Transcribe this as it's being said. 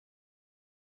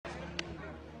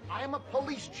I am a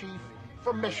police chief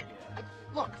from Michigan.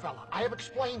 Look, fella, I have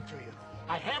explained to you.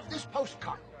 I have this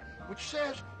postcard, which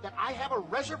says that I have a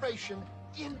reservation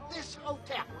in this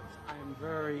hotel. I'm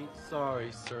very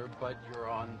sorry, sir, but you're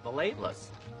on the late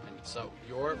list. And so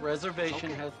your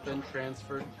reservation has been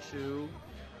transferred to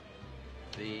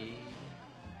the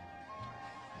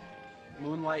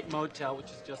Moonlight Motel,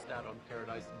 which is just out on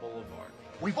Paradise Boulevard.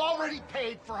 We've already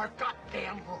paid for our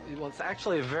goddamn room. Well, it's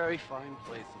actually a very fine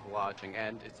place of lodging,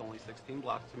 and it's only 16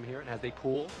 blocks from here. It has a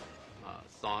pool,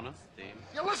 sauna, steam.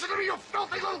 You listen to me, you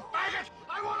filthy little faggot!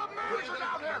 I want a manager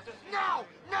down here! Now!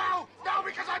 Now! Now,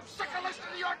 because I'm sick of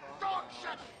listening to your dog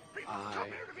shit! People come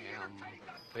here to be entertained.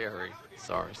 Very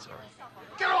sorry, sir.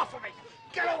 Get off of me!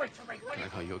 Get away from me! Can I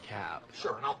call you a cab?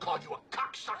 Sure, and I'll call you a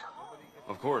cocksucker.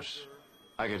 Of course.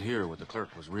 I could hear what the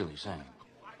clerk was really saying.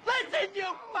 Listen, you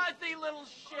fuzzy little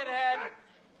shithead!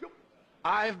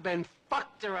 I've been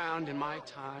fucked around in my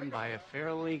time by a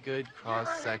fairly good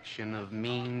cross-section of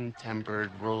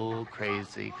mean-tempered,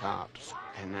 rule-crazy cops.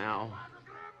 And now,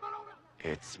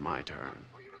 it's my turn.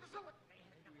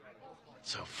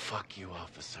 So fuck you,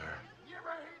 officer.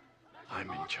 I'm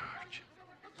in charge.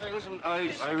 Hey, listen,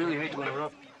 I really hate to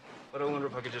interrupt, but I wonder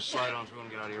if I could just slide on through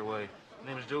and get out of your way. My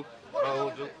name is Duke.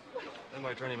 Raoul Duke. I think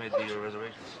my attorney made the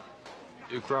reservations.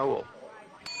 Duke Raoul.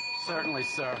 Certainly,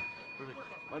 sir. Perfect.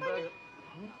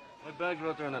 My bags are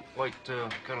out there in that white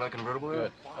Cadillac convertible there.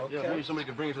 Good. Okay. Yeah, maybe somebody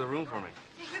could bring it to the room for me.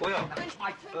 Oh, yeah.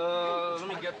 Let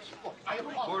me get a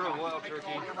quarter of wild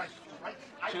turkey,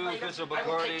 2 bits of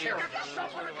Bacardi,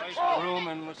 ice room,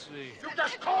 and let's see. You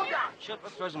just calm down! Shit,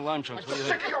 let's try some lime chunks. What do you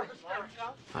think?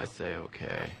 I say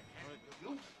okay.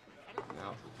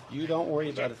 Now, you don't worry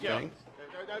about a thing.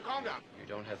 Calm down. You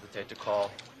don't hesitate to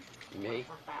call me,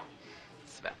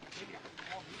 Sven.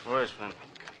 All right, Sven.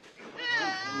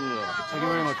 Thank you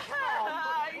very much.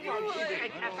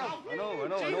 I know.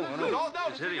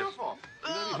 It's hideous. You're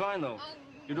gonna be fine, though.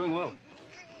 You're doing well.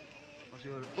 I'll see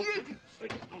you later. Oh,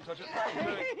 don't touch it.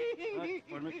 Right,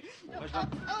 pardon me. Nice one.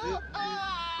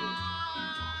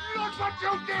 Look what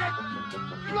you did!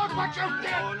 Look what you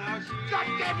did! God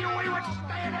damn you, we would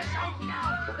stay in this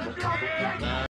hotel!